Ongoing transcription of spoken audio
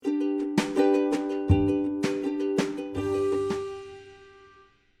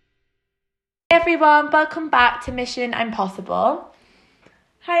everyone, welcome back to Mission Impossible.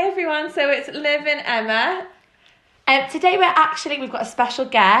 Hi everyone, so it's Liv and Emma. Today we've got a special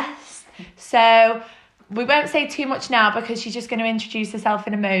guest, so we won't say too much now because she's just going to introduce herself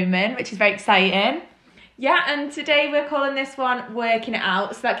in a moment, which is very exciting. Yeah, and today we're calling this one Working It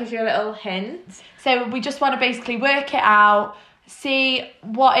Out, so that gives you a little hint. So we just want to basically work it out, see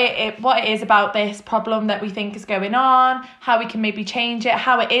what it is about this problem that we think is going on, how we can maybe change it,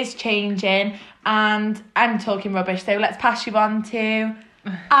 how it is changing, and I'm talking rubbish, so let's pass you on to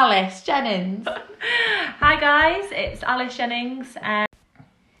Alice Jennings. Hi guys, it's Alice Jennings. Hi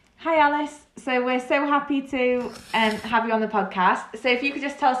Alice, so we're so happy to have you on the podcast. So if you could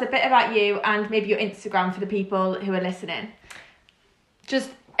just tell us a bit about you and maybe your Instagram for the people who are listening. Just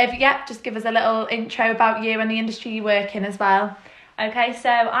give us a little intro about you and the industry you work in as well. Okay, so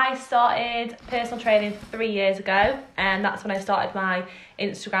I started personal training 3 years ago, and that's when I started my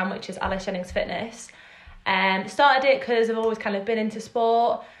Instagram, which is Alice Jennings Fitness. Started it because I've always kind of been into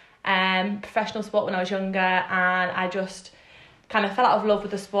sport, professional sport when I was younger, and I just kind of fell out of love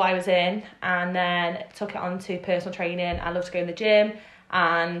with the sport I was in, and then took it on to personal training. I love to go in the gym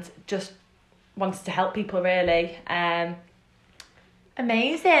and just wanted to help people really.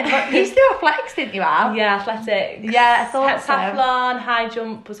 Amazing. But you still athletics, didn't you, Al? Yeah, athletics. Yeah, I thought so. Heptathlon, high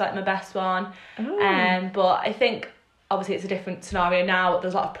jump was like my best one. But I think obviously it's a different scenario now.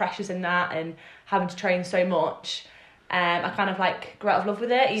 There's a lot of pressures in that and having to train so much. I kind of like grew out of love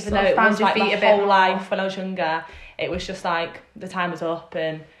with it, even though it was like my whole life when I was younger. It was just like the time was up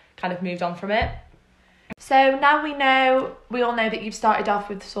and kind of moved on from it. So now we all know that you've started off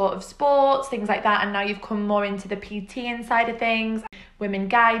with sort of sports, things like that, and now you've come more into the PT side of things, women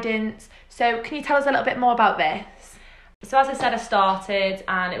guidance. So can you tell us a little bit more about this? So as I said, I started,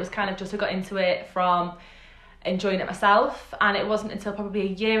 and it was kind of just I got into it from enjoying it myself, and it wasn't until probably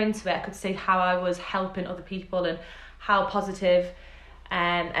a year into it I could see how I was helping other people and how positive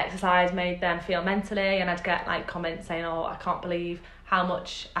exercise made them feel mentally. And I'd get like comments saying, oh, I can't believe how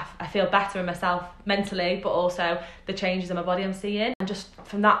much I feel better in myself mentally, but also the changes in my body I'm seeing. And just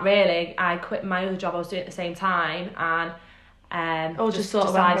from that really, I quit my other job I was doing at the same time, and just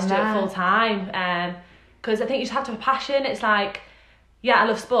decided to do it full time, because I think you just have to have a passion. It's like, yeah, I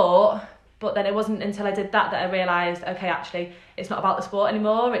love sport, but then it wasn't until I did that I realised, okay, actually it's not about the sport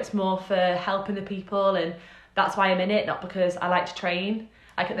anymore, it's more for helping the people, and that's why I'm in it, not because I like to train.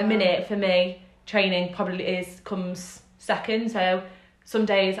 Like at the minute, for me, training probably comes second. So some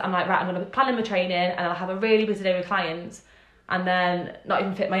days I'm like, right, I'm going to be planning my training, and I'll have a really busy day with clients and then not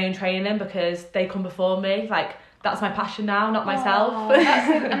even fit my own training because they come before me. Like, that's my passion now, not myself.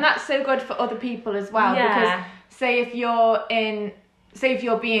 And that's so good for other people as well. Yeah. Because say if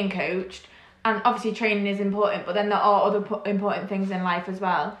you're being coached, and obviously training is important, but then there are other important things in life as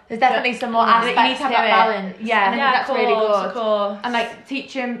well. There's definitely some more aspects you need to have that balance. Yeah, and I think that's really good. Of course. And like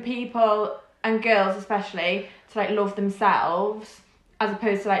teaching people and girls especially to like love themselves, as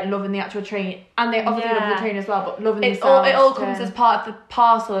opposed to like loving the actual train, and they obviously love the train as well, but loving themselves. It all comes as part of the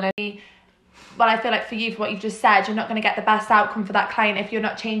parcel. And well, I feel like for you, for what you've just said, you're not going to get the best outcome for that client if you're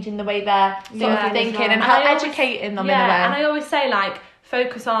not changing the way they're sort of thinking and educating them in a way. And I always say, like,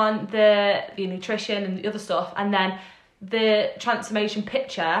 focus on the nutrition and the other stuff, and then the transformation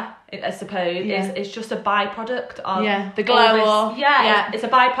picture, I suppose, is just a byproduct of the glow. It's a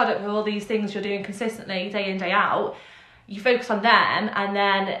byproduct of all these things you're doing consistently day in, day out. You focus on them, and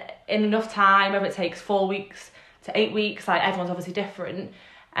then in enough time, whether it takes 4 weeks to 8 weeks, like everyone's obviously different,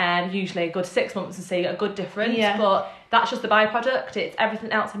 and usually a good 6 months to see a good difference, but that's just the byproduct. It's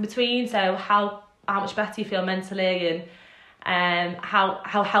everything else in between. So how much better you feel mentally, and how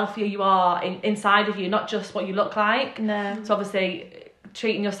healthier you are inside of you, not just what you look like. No. So obviously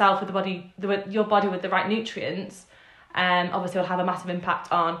treating yourself with your body with the right nutrients, obviously will have a massive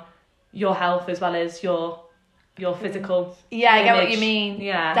impact on your health as well as your physical I image. get what you mean.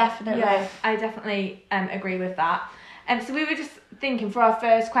 Yeah, definitely. Yeah, I definitely agree with that. So we were just thinking for our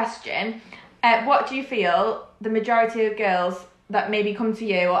first question, what do you feel the majority of girls that maybe come to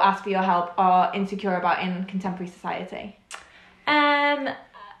you or ask for your help are insecure about in contemporary society?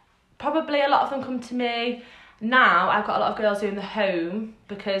 Probably a lot of them come to me now. I've got a lot of girls doing the home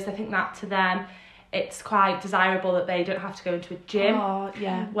because I think that to them it's quite desirable that they don't have to go into a gym. Oh,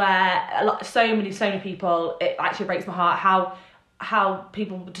 yeah. Where so many people, it actually breaks my heart how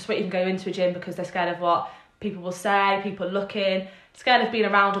people just won't even go into a gym because they're scared of what people will say, people looking, scared of being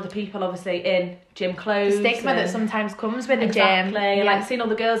around other people, obviously in gym clothes. The stigma that sometimes comes with the gym. Exactly. Like seeing all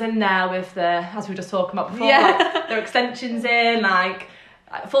the girls in there with as we were just talking about before, like their extensions in, like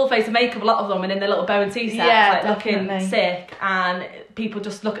full face of makeup, a lot of them, and in their little bow and t-sets, looking sick, and people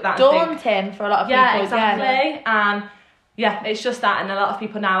just look at that and think, daunting for a lot of yeah, people. exactly. And yeah, it's just that, and a lot of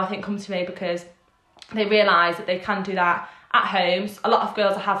people now I think come to me because they realise that they can do that at homes. A lot of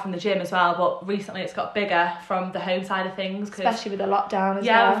girls I have from the gym as well, but recently it's got bigger from the home side of things. Especially with the lockdown as well.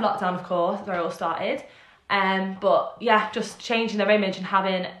 Yeah, with lockdown, of course, where it all started. But yeah, just changing their image and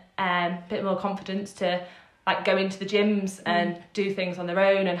having a bit more confidence to like go into the gyms and do things on their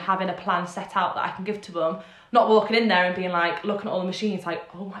own, and having a plan set out that I can give to them. Not walking in there and being like, looking at all the machines like,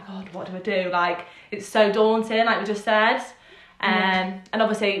 oh my God, what do I do? Like, it's so daunting, like we just said. And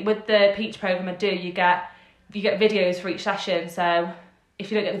obviously with the Peach programme I do, you get videos for each session. So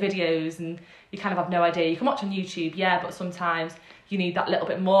if you don't get the videos and you kind of have no idea, you can watch on YouTube, yeah, but sometimes you need that little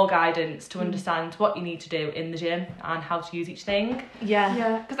bit more guidance to understand what you need to do in the gym and how to use each thing.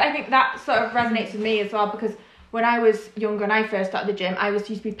 Yeah, because I think that sort of resonates with me as well, because when I was younger and I first started the gym, I used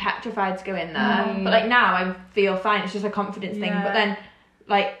to be petrified to go in there. But like now I feel fine, it's just a confidence thing. But then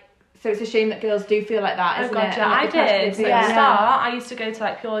like, so it's a shame that girls do feel like that, isn't it? Yeah, Like, I the pressure did. they At feel. the start, I used to go to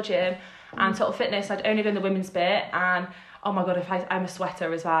like Pure Gym and Total Fitness. I'd only go in the women's bit, and oh my God, I'm a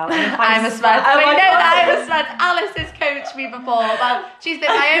sweater as well. I'm a sweat. Oh We my know God. that I'm a sweat. Alice has coached me before. Well, she's been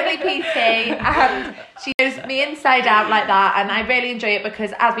my only PT, and she knows me inside out like that. And I really enjoy it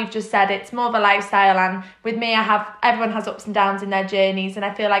because, as we've just said, it's more of a lifestyle. And with me, everyone has ups and downs in their journeys, and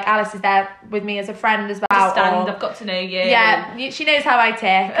I feel like Alice is there with me as a friend as well. I've got to know you. Yeah, she knows how I tick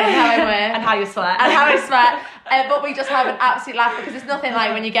and how I work and how you sweat. and how I sweat. But we just have an absolute laugh because it's nothing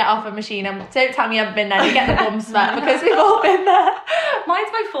like when you get off a machine and don't tell me you haven't been there, you get the bum sweat because we've all been there. Mine's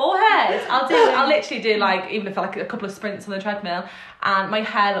my forehead. I'll literally do like, even if like a couple of sprints on the treadmill, and my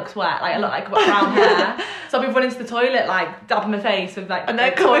hair looks wet, like I look like brown hair. So I'll be running to the toilet, like dabbing my face with like, and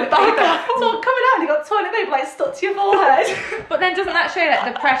then toilet coming paper. back It's all coming out and you got toilet paper like stuck to your forehead. But then doesn't that show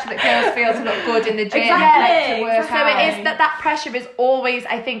like the pressure that girls feel to look good in the gym? Exactly. Like, to work So out? it is that pressure is always,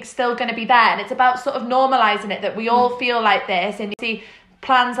 I think, still going to be there, and it's about sort of normalising it, that we all feel like this. And you see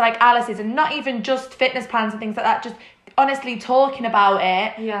plans like Alice's, and not even just fitness plans and things like that, just honestly talking about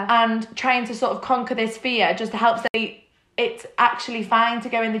it and trying to sort of conquer this fear just helps that it's actually fine to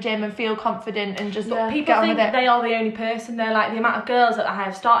go in the gym and feel confident and just People get on think with it. they are the only person. They're like, the amount of girls that I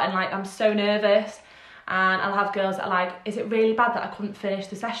have starting, like, I'm so nervous. And I'll have girls that are like, is it really bad that I couldn't finish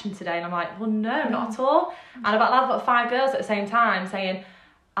the session today? And I'm like, well, no, not at all. And I've got 5 girls at the same time saying,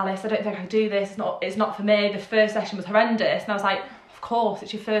 Alice, I don't think I can do this. It's not for me. The first session was horrendous. And I was like, of course,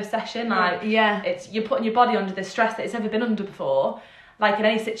 it's your first session. Like, it's you're putting your body under this stress that it's never been under before. Like, in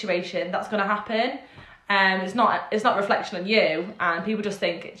any situation, that's going to happen. It's not a reflection on you, and people just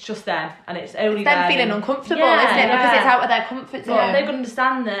think it's just them, and it's only them feeling uncomfortable, isn't it? Because it's out of their comfort zone. But they've got to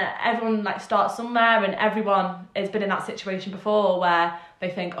understand that everyone like starts somewhere, and everyone has been in that situation before where they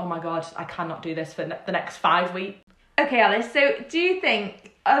think, oh my God, I cannot do this for the next 5 weeks. Okay, Alice, so do you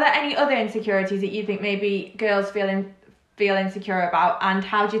think, are there any other insecurities that you think maybe girls feel insecure about, and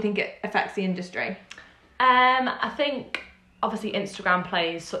how do you think it affects the industry? I think obviously Instagram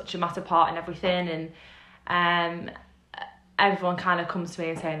plays such a massive part in everything, and everyone kind of comes to me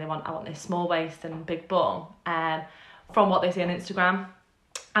and saying I want this small waist and big bum from what they see on Instagram,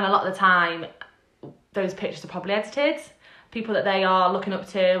 and a lot of the time those pictures are probably edited. People that they are looking up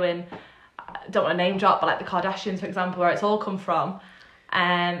to, and I don't want to name drop, but like the Kardashians, for example, where it's all come from,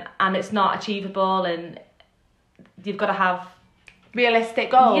 and it's not achievable, and you've got to have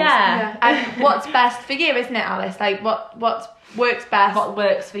realistic goals. Yeah. And what's best for you, isn't it, Alice? Like what works best. What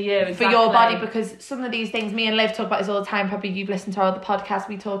works for you, exactly. For your body, because some of these things, me and Liv talk about this all the time. Probably you've listened to our other podcasts,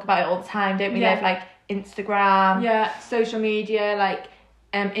 we talk about it all the time, don't we, Liv? Like Instagram. Yeah, social media, like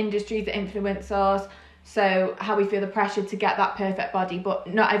industries that influence us. So how we feel the pressure to get that perfect body,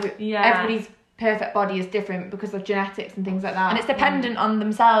 but not everybody's perfect body is different because of genetics and things like that, and it's dependent on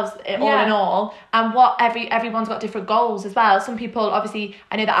themselves all in all, and what everyone's got different goals as well. Some people, obviously,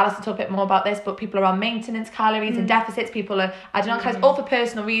 I know that Alice will talk a bit more about this, but people are on maintenance calories and deficits. People are adding on calories, all for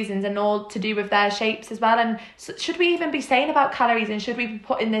personal reasons and all to do with their shapes as well. And so should we even be saying about calories, and should we be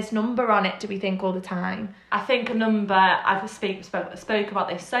putting this number on it, do we think, all the time? I think a number, I've spoke about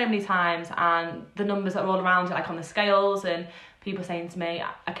this so many times, and the numbers that are all around it, like on the scales, and people saying to me,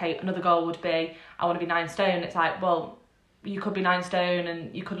 okay, another goal would be, I want to be 9 stone. It's like, well, you could be 9 stone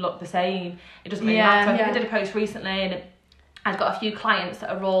and you could look the same. It doesn't really matter. I think I did a post recently, and I've got a few clients that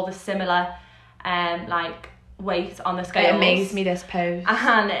are all the similar like weight on the scales. It amazed me, this post.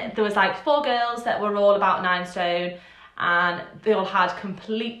 And there was like 4 girls that were all about 9 stone, and they all had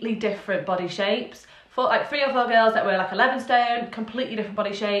completely different body shapes. 3 or 4 girls that were like 11 stone, completely different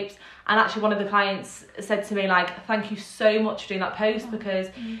body shapes. And actually one of the clients said to me, like, thank you so much for doing that post, because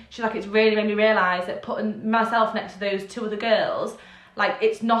she's like, it's really made me realise that putting myself next to those 2 other girls, like,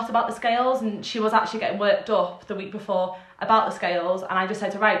 it's not about the scales. And she was actually getting worked up the week before about the scales, and I just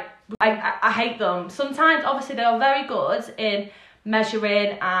said to her, right, I hate them. Sometimes obviously they are very good in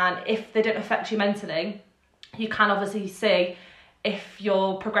measuring, and if they don't affect you mentally, you can obviously see if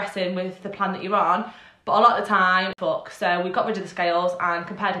you're progressing with the plan that you're on. But a lot of the time, so we got rid of the scales and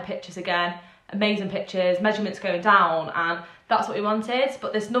compared the pictures again. Amazing pictures, measurements going down, and that's what we wanted.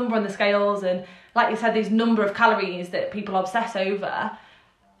 But this number on the scales, and like you said, these number of calories that people obsess over,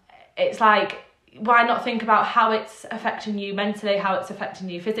 it's like, why not think about how it's affecting you mentally, how it's affecting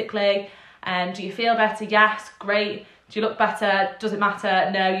you physically? And do you feel better? Yes, great. Do you look better? Does it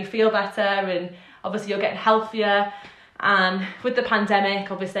matter? No, you feel better, and obviously you're getting healthier. And with the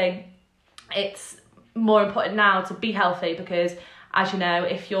pandemic, obviously, it's more important now to be healthy, because, as you know,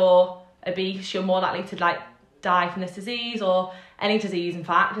 if you're obese, you're more likely to like die from this disease, or any disease, in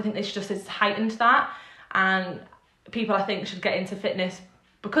fact. I think this just has heightened that, and people, I think, should get into fitness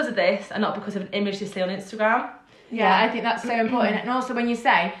because of this, and not because of an image they see on Instagram. Yeah, I think that's so important. And also when you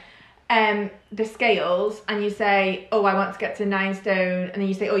say the scales, and you say, oh, I want to get to 9 stone, and then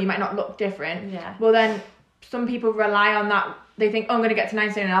you say, oh, you might not look different. Yeah. Well, then some people rely on that. They think, oh, I'm going to get to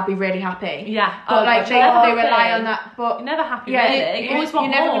 9 stone and I'll be really happy. Yeah. But like they rely on that. But you're never happy, really. You always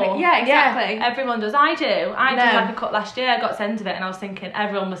want never more. Yeah, exactly. Yeah, everyone does. I did like a cut last year. I got sent of it, and I was thinking,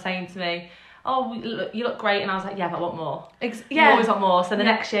 everyone was saying to me, oh, you look great, and I was like, yeah, but I want more. You always want more. So the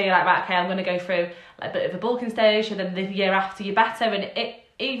next year you're like, right, okay, I'm going to go through like a bit of a bulking stage, and then the year after you're better. And it,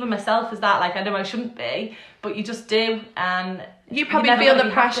 even myself, is that, like, I know I shouldn't be, but you just do. And you probably feel the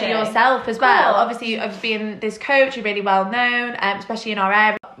pressure yourself as well. Obviously, of being this coach, you're really well known, especially in our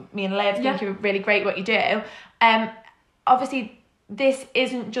area. Me and Liv think you're really great what you do. Obviously, this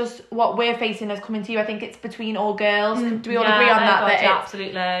isn't just what we're facing as coming to you. I think it's between all girls. Do we all agree on that? That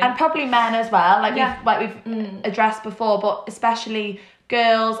absolutely. And probably men as well. Like we've addressed before, but especially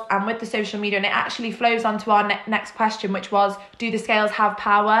girls, and with the social media, and it actually flows on to our next question, which was, do the scales have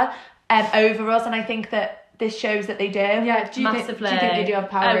power over us? And I think that this shows that they do. Yeah, massively. Do you think they do have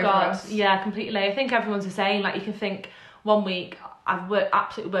power over us? Yeah, completely. I think everyone's the same. Like, you can think, one week I've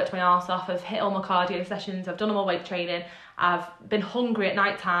absolutely worked my arse off. I've hit all my cardio sessions. I've done all my weight training. I've been hungry at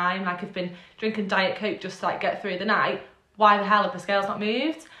night time. Like, I've been drinking Diet Coke just to like get through the night. Why the hell have the scales not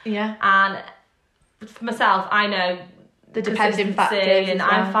moved? Yeah. And for myself, I know the dependent factors, and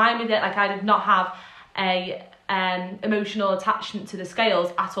I'm fine with it. Like, I did not have a emotional attachment to the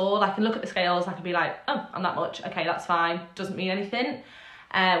scales at all. I can look at the scales, I can be like, oh, I'm that much, okay, that's fine, doesn't mean anything.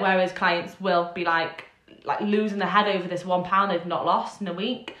 Whereas clients will be like losing their head over this 1 pound they've not lost in a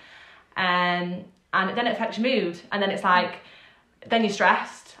week, and then it affects your mood, and then it's like, then you're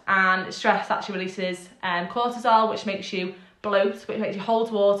stressed, and stress actually releases cortisol, which makes you bloat, which makes you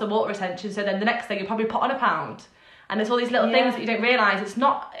hold water retention. So then the next day you probably put on a pound. And there's all these little things that you don't realise. It's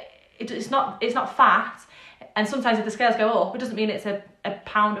not fat. And sometimes if the scales go up, it doesn't mean it's a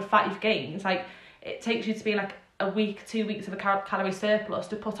pound of fat you've gained. It's like, it takes you to be like a week, 2 weeks of a calorie surplus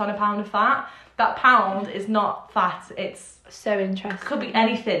to put on a pound of fat. That pound is not fat. It's so interesting. It could be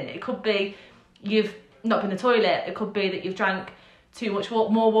anything. It could be you've not been to the toilet. It could be that you've drank too much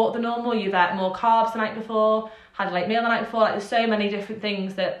more water than normal. You've had more carbs the night before, had a late meal the night before. Like, there's so many different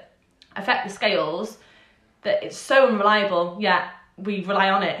things that affect the scales, that it's so unreliable, yet we rely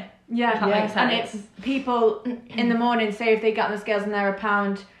on it. Yeah, makes sense. And it's people in the morning, say if they get on the scales and they're a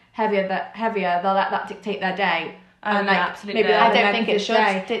pound heavier, they'll let that dictate their day. And absolutely. maybe I don't think it should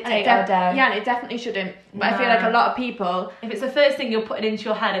dictate our day. Yeah, and it definitely shouldn't. But I feel like a lot of people, if it's the first thing you're putting into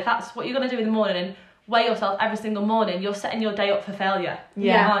your head, if that's what you're going to do in the morning and weigh yourself every single morning, you're setting your day up for failure.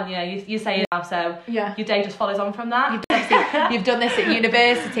 Yeah. You say it now, so your day just follows on from that. You've done this at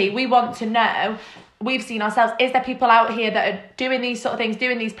university. We want to know, we've seen ourselves, is there people out here that are doing these sort of things,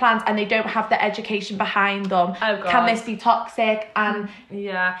 doing these plans, and they don't have the education behind them? Oh, God. Can this be toxic? And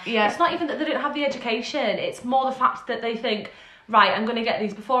yeah, it's not even that they don't have the education, it's more the fact that they think, right, I'm going to get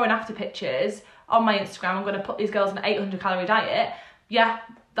these before and after pictures on my Instagram, I'm going to put these girls on an 800 calorie diet. Yeah,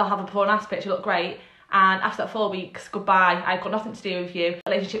 they'll have a before and after picture, look great, and after that 4 weeks, goodbye, I've got nothing to do with you.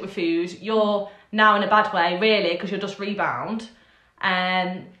 Relationship with food, you're now in a bad way, really, because you'll just rebound.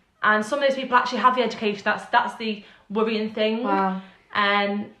 And some of those people actually have the education. That's the worrying thing. Wow.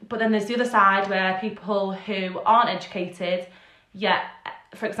 But then there's the other side, where people who aren't educated, yet,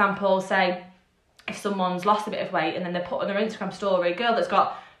 for example, say if someone's lost a bit of weight and then they put on their Instagram story, a girl that's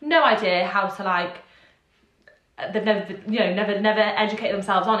got no idea how to, like, they've never educated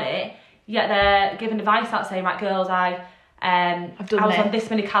themselves on it, yet they're giving advice out saying, right, girls, I was on this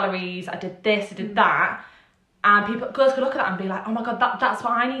many calories, I did this, I did that. And girls could look at that and be like, oh my God, that's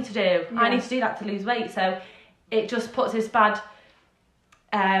what I need to do. Yeah. I need to do that to lose weight. So it just puts this bad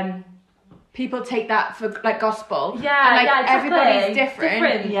people take that for like gospel. Yeah, and like yeah, exactly. everybody's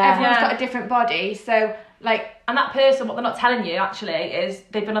different. Yeah. Everyone's got a different body, so like. And that person, what they're not telling you actually is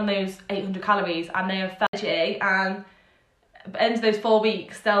they've been on those 800 calories and they have fed you, and at the end of those 4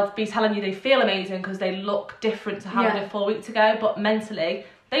 weeks they'll be telling you they feel amazing because they look different to how they did 4 weeks ago, but mentally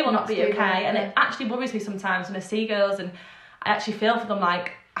they will not be okay. And it actually worries me sometimes when I see girls, and I actually feel for them.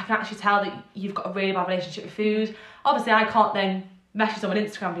 Like, I can actually tell that you've got a really bad relationship with food. Obviously I can't then message them on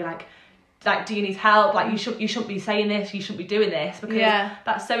Instagram and be like, do you need help? Like, you shouldn't be saying this, you shouldn't be doing this, because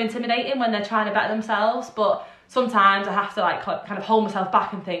that's so intimidating when they're trying to better themselves. But sometimes I have to like kind of hold myself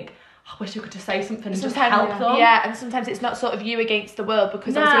back and think, I wish I could just say something and just help them. Yeah, and sometimes it's not sort of you against the world,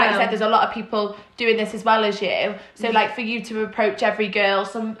 because obviously, like I said, there's a lot of people doing this as well as you. So like for you to approach every girl,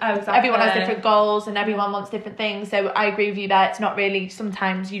 everyone has different goals and everyone wants different things. So I agree with you there. It's not really,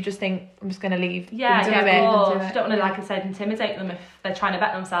 sometimes you just think, I'm just going to leave them to it. You don't want to, like I said, intimidate them if they're trying to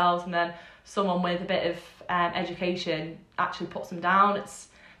better themselves, and then someone with a bit of education actually puts them down.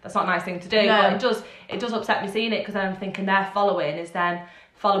 That's not a nice thing to do. But it does upset me seeing it, because then I'm thinking their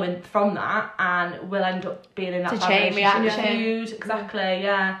following from that, and we'll end up being in that bad chain relationship with reaction. food. Exactly,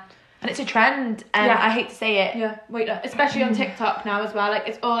 yeah. And it's a trend, and I hate to say it. Yeah, especially on TikTok now as well. Like,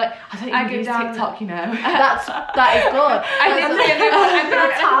 it's all like, I don't even use TikTok, you know. that is good. I think I'm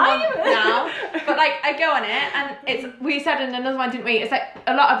going to now. But like, I go on it, and we said in another one, didn't we? It's like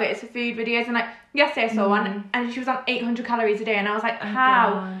a lot of it is for food videos, and like yesterday I saw one, and she was on 800 calories a day, and I was like,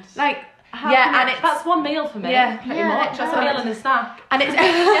 how? God. Like, how? Yeah, and that's one meal for me. Yeah, pretty much. That's a meal and a snack. And it's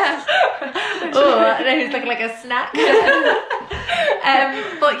oh, I know, it's looking like a snack.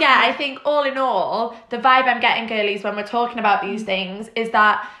 But yeah, I think all in all, the vibe I'm getting, girlies, when we're talking about these things is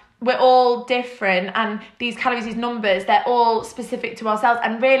that we're all different, and these calories, these numbers, they're all specific to ourselves,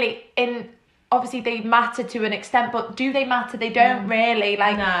 and really obviously they matter to an extent, but do they matter? They don't really.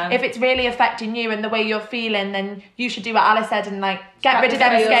 Like, if it's really affecting you and the way you're feeling, then you should do what Alice said and like get rid of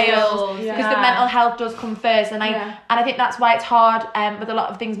them scales, because the mental health does come first. And I think that's why it's hard with a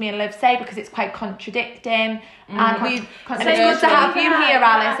lot of things me and Liv say, because it's quite contradicting. And it's good to have you here,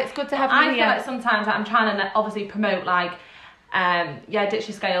 Alice. It's good to have you here. I feel like sometimes I'm trying to obviously promote like ditch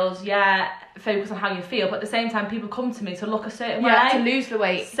your scales, focus on how you feel, but at the same time people come to me to look a certain way, to lose the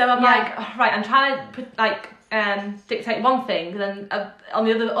weight. So I'm like, right, I'm trying to dictate one thing, and then on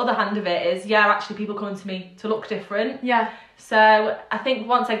the other hand of it is actually people coming to me to look different. So I think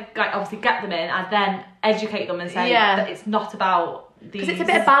once I obviously get them in, I then educate them and say that it's not about these, because it's a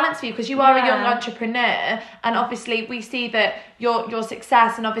bit of balance for you, because you are a young entrepreneur, and obviously we see that your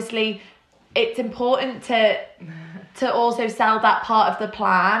success, and obviously it's important to also sell that part of the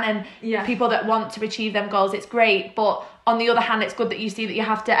plan, and people that want to achieve them goals, it's great, but on the other hand it's good that you see that you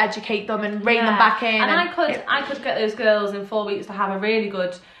have to educate them and rein them back in. And I could get those girls in 4 weeks to have a really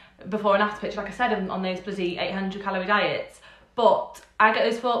good before and after picture, like I said, on those bloody 800 calorie diets, but I get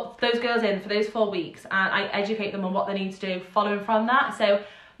those girls in for those 4 weeks, and I educate them on what they need to do following from that. So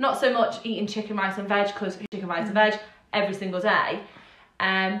not so much eating chicken, rice and veg, because chicken, rice and veg every single day,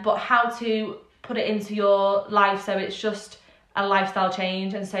 but how to put it into your life so it's just a lifestyle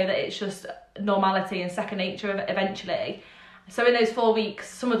change, and so that it's just normality and second nature eventually. So in those 4 weeks,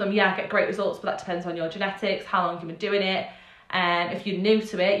 some of them get great results, but that depends on your genetics, how long you've been doing it. If you're new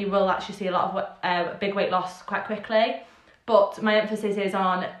to it, you will actually see a lot of big weight loss quite quickly. But my emphasis is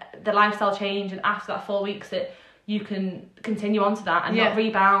on the lifestyle change, and after that 4 weeks that you can continue on to that and not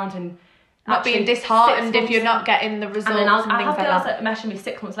rebound and not being disheartened if you're not getting the results. And then I have girls that message me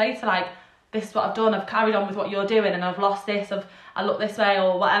 6 months later like, this is what I've done, I've carried on with what you're doing, and I've lost this, I look this way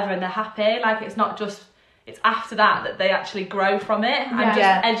or whatever, and they're happy. Like, it's not just, it's after that they actually grow from it. I'm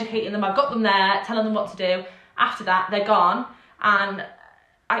just educating them, I've got them there, telling them what to do. After that, they're gone, and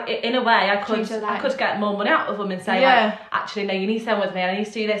in a way, I could get more money out of them and say, like, actually, no, you need to stay with me, I need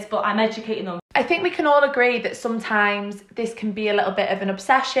to do this, but I'm educating them. I think we can all agree that sometimes this can be a little bit of an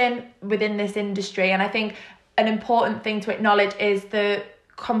obsession within this industry, and I think an important thing to acknowledge is the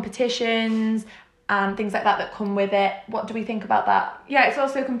competitions and things like that come with it. What do we think about that? Yeah, it's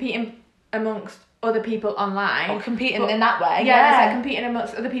also competing amongst other people online. Or competing in that way. It's like competing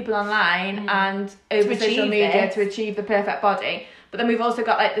amongst other people online and over social media to achieve the perfect body. But then we've also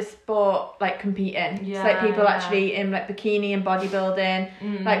got like the sport, like competing. So like people actually in like bikini and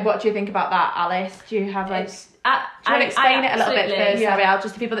bodybuilding. Like, what do you think about that, Alice? Do you have like... Do you want to explain it a little bit first, Ariel,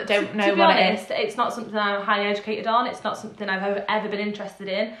 just to people that don't know what it is? It's not something I'm highly educated on. It's not something I've ever been interested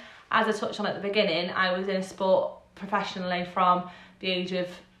in. As I touched on at the beginning, I was in a sport professionally from the age of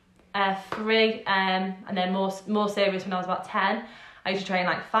 3, and then more serious when I was about 10. I used to train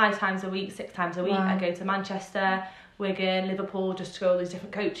like 5 times a week, 6 times a week. Wow. I go to Manchester, Wigan, Liverpool, just to go all these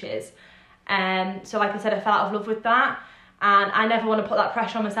different coaches. So like I said, I fell out of love with that, and I never want to put that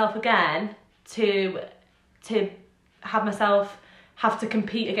pressure on myself again to have myself have to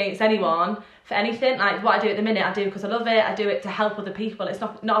compete against anyone for anything. Like what I do at the minute, I do because I love it. I do it to help other people. It's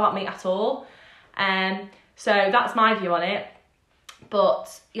not about me at all. So that's my view on it.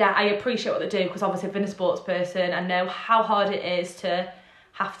 But yeah, I appreciate what they do, because obviously I've been a sports person. I know how hard it is to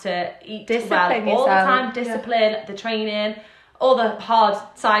have to eat Discipline well all the yourself. time, discipline, the training, all the hard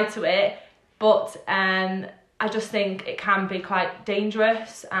side to it. But I just think it can be quite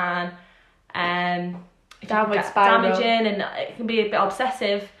dangerous, and it can Downward get spiral. damaging, and it can be a bit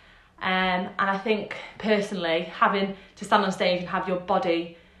obsessive. And I think personally, having to stand on stage and have your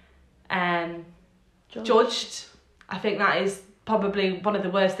body judged, I think that is probably one of the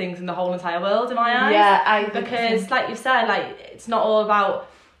worst things in the whole entire world in my eyes. Yeah, I think because so. like you said, like it's not all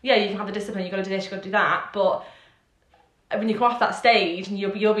about, yeah, you can have the discipline, you've got to do this, you've got to do that, but when you come off that stage and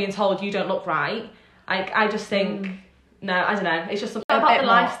you're being told you don't look right, like I just think no, I don't know, it's just something about the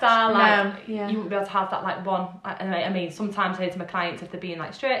lifestyle. Like you wouldn't be able to have that like one. I mean, sometimes I say to my clients, if they're being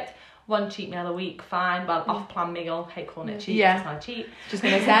like strict, 1 cheat meal a week, fine. Well, off-plan meal, hate calling it cheat, it's not a cheat. Just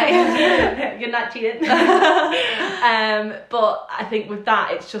gonna say. You're not cheating. But I think with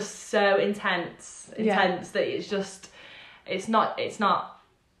that, it's just so intense that it's not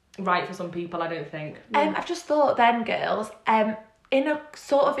right for some people, I don't think. I've just thought then, girls, in a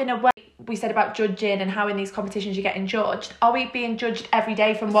way we said about judging and how in these competitions you're getting judged, are we being judged every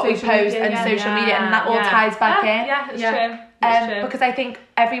day from what we post and social media, and that all ties back in? Yeah, it's true. It's true. Because I think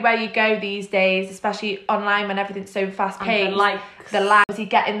everywhere you go these days, especially online when everything's so fast paced, the likes, you're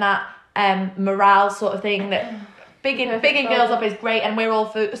getting that morale sort of thing that bigging girls up is great, and we're all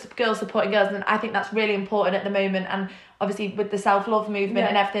for girls supporting girls, and I think that's really important at the moment, and obviously with the self-love movement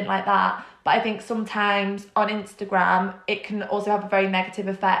and everything like that. But I think sometimes on Instagram it can also have a very negative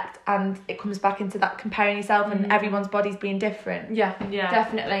effect, and it comes back into that comparing yourself and everyone's body's being different. Yeah,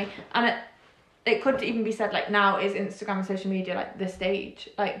 definitely. And it could even be said, like, now is Instagram and social media like the stage,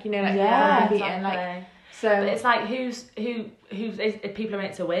 like, you know, like competing, like, so but it's like who's if people are in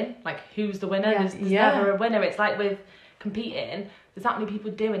it to win, like who's the winner? There's never a winner. It's like with competing, there's that many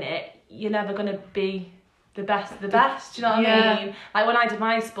people doing it, you're never gonna be the best, do you know what I mean? Like when I did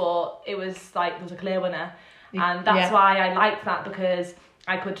my sport, it was like there was a clear winner, and that's why I liked that, because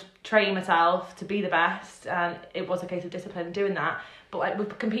I could train myself to be the best, and it was a case of discipline doing that. But like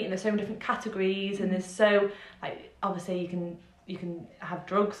with competing, there's so many different categories, and there's so, like, obviously you can have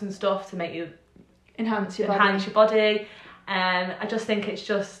drugs and stuff to make you enhance your body. I just think it's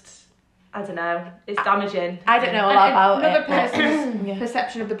just, I don't know, it's damaging. I don't know a lot about another person's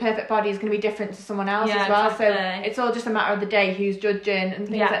perception of the perfect body is going to be different to someone else as well. Exactly. So it's all just a matter of the day who's judging and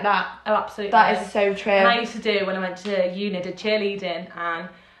things like that. Oh, absolutely. That is so true. And I used to do, when I went to uni, did cheerleading, and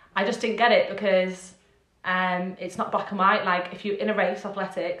I just didn't get it, because it's not black and white. Like if you're in a race,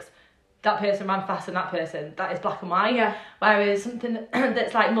 athletics, that person ran faster than that person, that is black and white. Yeah. Whereas something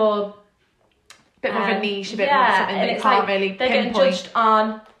that's like more, bit more of a niche, a bit more something that you can't like really they're pinpoint. getting judged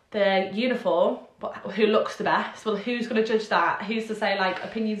on the uniform, but who looks the best? Well, who's going to judge that? Who's to say like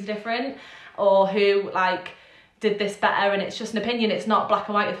opinions are different, or who like did this better? And it's just an opinion. It's not black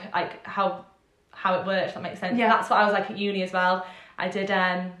and white of like how it works. That makes sense. Yeah. That's what I was like at uni as well. I did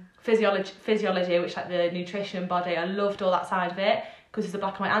physiology, which like the nutrition and body. I loved all that side of it, because it's a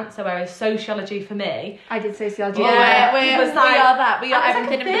black and white answer. Whereas sociology for me, I did sociology. We are that. We are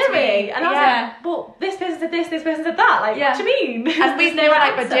everything in between. And I was like, well, this person said this person said that. Like, what do you mean? And we feel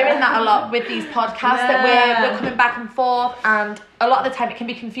like we're doing that a lot with these podcasts, that we're coming back and forth, and a lot of the time it can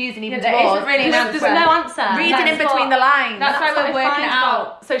be confusing even to us. There's no answer. Reading in between the lines. That's why we're working it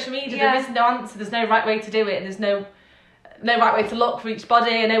out. Social media, there is no answer. There's no right way to do it, and there's no right way to look for each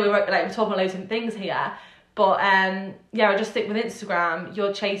body. I know we're talking about loads of different things here, but I just think with Instagram,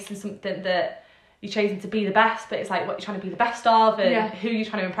 you're chasing something that you're chasing to be the best, but it's like what you're trying to be the best of, and who you're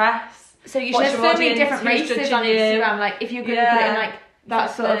trying to impress. So you There's should so many different races on Instagram. Like if you're going to put it in like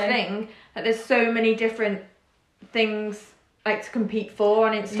that sort of thing, like there's so many different things like to compete for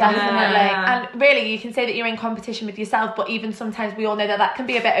on Instagram. Definitely. And really, you can say that you're in competition with yourself, but even sometimes we all know that can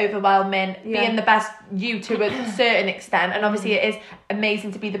be a bit overwhelming, being the best you to a certain extent. And obviously it is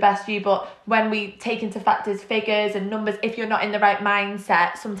amazing to be the best you, but when we take into factors figures and numbers, if you're not in the right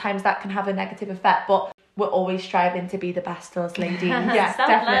mindset, sometimes that can have a negative effect. But we're always striving to be the best us, ladies. Yeah,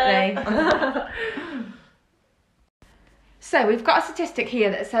 definitely. So we've got a statistic here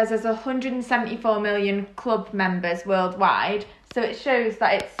that says there's 174 million club members worldwide. So it shows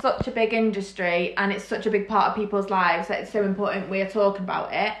that it's such a big industry and it's such a big part of people's lives that it's so important we're talking about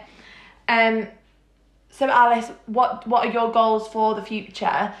it. So Alice, what are your goals for the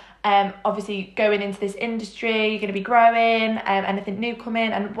future? Obviously going into this industry, you're going to be growing, anything new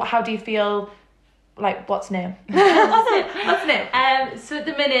coming, and how do you feel, like, what's new? What's new? So at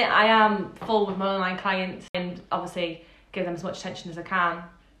the minute I am full with my online clients and obviously give them as much attention as I can.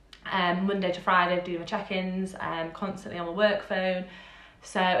 Monday to Friday doing my check-ins, constantly on my work phone.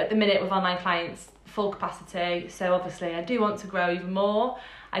 So at the minute with online clients, full capacity. So obviously I do want to grow even more.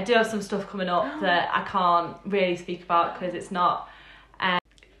 I do have some stuff coming up that I can't really speak about because it's not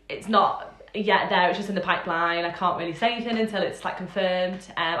yet there, it's just in the pipeline. I can't really say anything until it's like confirmed.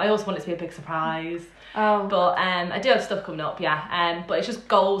 I also want it to be a big surprise. But I do have stuff coming up, yeah. But it's just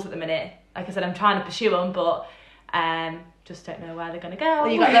goals at the minute. Like I said, I'm trying to pursue them, but just don't know where they're going to go. Well,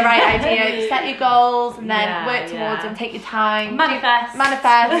 you got the right idea. You set your goals and then work towards them. Take your time. Manifest.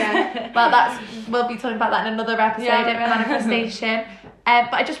 Yeah. Well, we'll be talking about that in another episode. Manifestation.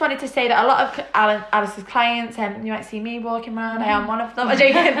 But I just wanted to say that a lot of Alice's clients, you might see me walking around. I am one of them. I'm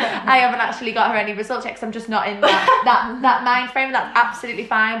joking. I haven't actually got her any results yet because I'm just not in that mind frame. That's absolutely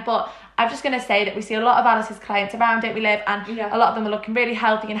fine. But I'm just going to say that we see a lot of Alice's clients around it we live, and a lot of them are looking really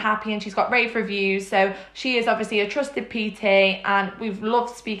healthy and happy, and she's got rave reviews. So she is obviously a trusted PT, and we've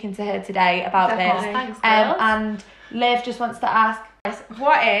loved speaking to her today about this. Thanks, girls. And Liv just wants to ask,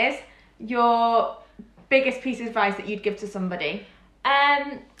 what is your biggest piece of advice that you'd give to somebody?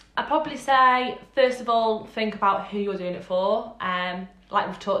 I'd probably say, first of all, think about who you're doing it for. Like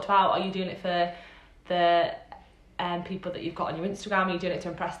we've talked about, are you doing it for the people that you've got on your Instagram? Are you doing it to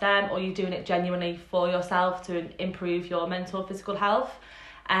impress them, or are you doing it genuinely for yourself to improve your mental, physical health?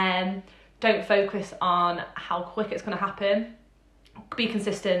 Don't focus on how quick it's going to happen. Be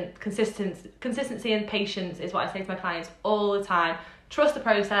consistent. Consistency and patience is what I say to my clients all the time. Trust the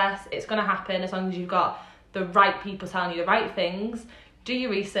process. It's going to happen as long as you've got the right people telling you the right things. Do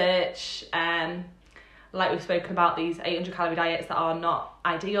your research. Like we've spoken about, these 800 calorie diets that are not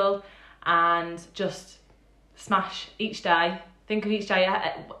ideal, and just smash each day. Think of each day,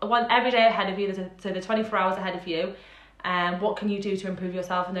 every day ahead of you. So the 24 hours ahead of you. What can you do to improve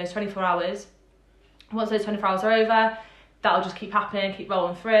yourself in those 24 hours? Once those 24 hours are over, that'll just keep happening, keep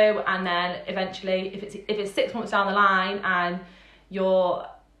rolling through, and then eventually, if it's 6 months down the line and you're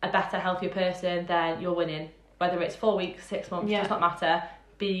a better, healthier person, then you're winning. Whether it's 4 weeks, 6 months, does not matter.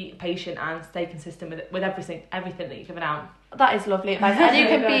 Be patient and stay consistent with everything that you're giving out. That is lovely advice. And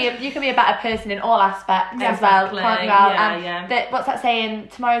you can be a better person in all aspects as well, can't you? What's that saying?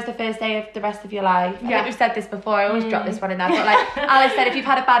 Tomorrow's the first day of the rest of your life. I think we've said this before. I always drop this one in there. But like Alice said, if you've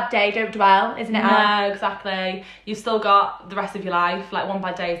had a bad day, don't dwell, isn't it? No, exactly. You've still got the rest of your life. Like one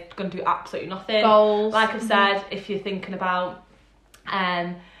bad day is going to do absolutely nothing. Goals. Like I've said, if you're thinking about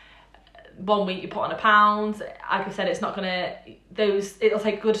 1 week you put on £1, like I said, it's not gonna, it'll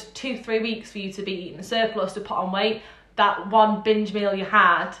take a good 2-3 weeks for you to be eating a surplus, to put on weight. That one binge meal you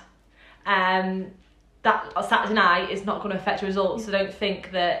had that Saturday night is not going to affect your results. So don't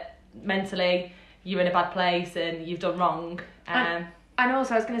think that mentally you're in a bad place and you've done wrong. And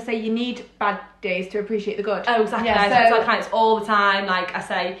also I was going to say, you need bad days to appreciate the good. Oh, exactly. I say to my clients all the time, like I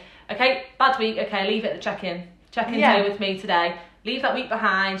say, okay, bad week, okay, leave it at the check-in day with me today. Leave that week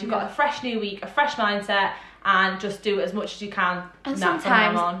behind. You've got a fresh new week, a fresh mindset, and just do as much as you can. And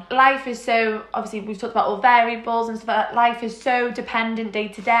sometimes life is so, obviously we've talked about all variables and stuff, life is so dependent day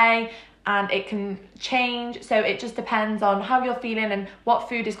to day, and it can change. So it just depends on how you're feeling and what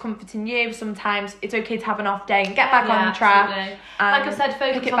food is comforting you. Sometimes it's okay to have an off day and get back on track. Like I said,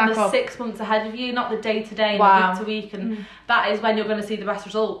 focus on the 6 months ahead of you, not the day to day and the week to week. And that is when you're going to see the best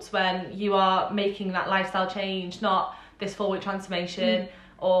results, when you are making that lifestyle change, not this 4 week transformation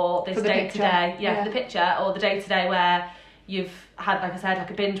or this day to day. For the picture, or the day to day where you've had, like I said, like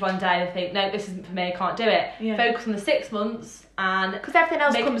a binge one day and think, no, this isn't for me, I can't do it. Focus on the 6 months, and because everything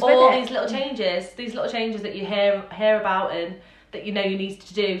else comes all with it. These little changes that you hear about and that you know you need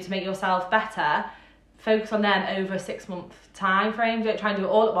to do to make yourself better. Focus on them over a 6 month time frame. Don't try and do it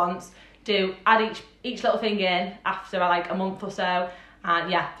all at once. Add each little thing in after like a month or so,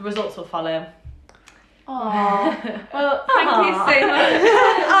 and the results will follow. Aww. Well, thank you so much.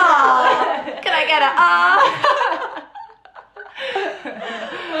 Aww. Can I get an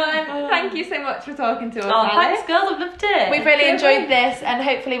Well, thank you so much for talking to us. Thanks, girls. I've loved it. We've really enjoyed this, and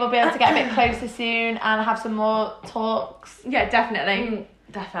hopefully we'll be able to get a bit closer soon and have some more talks. Yeah, definitely.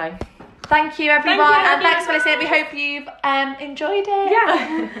 Defo. Thank you, everyone, and thanks for listening. We hope you've enjoyed it.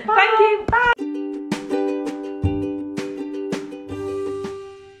 Yeah. Thank you. Bye.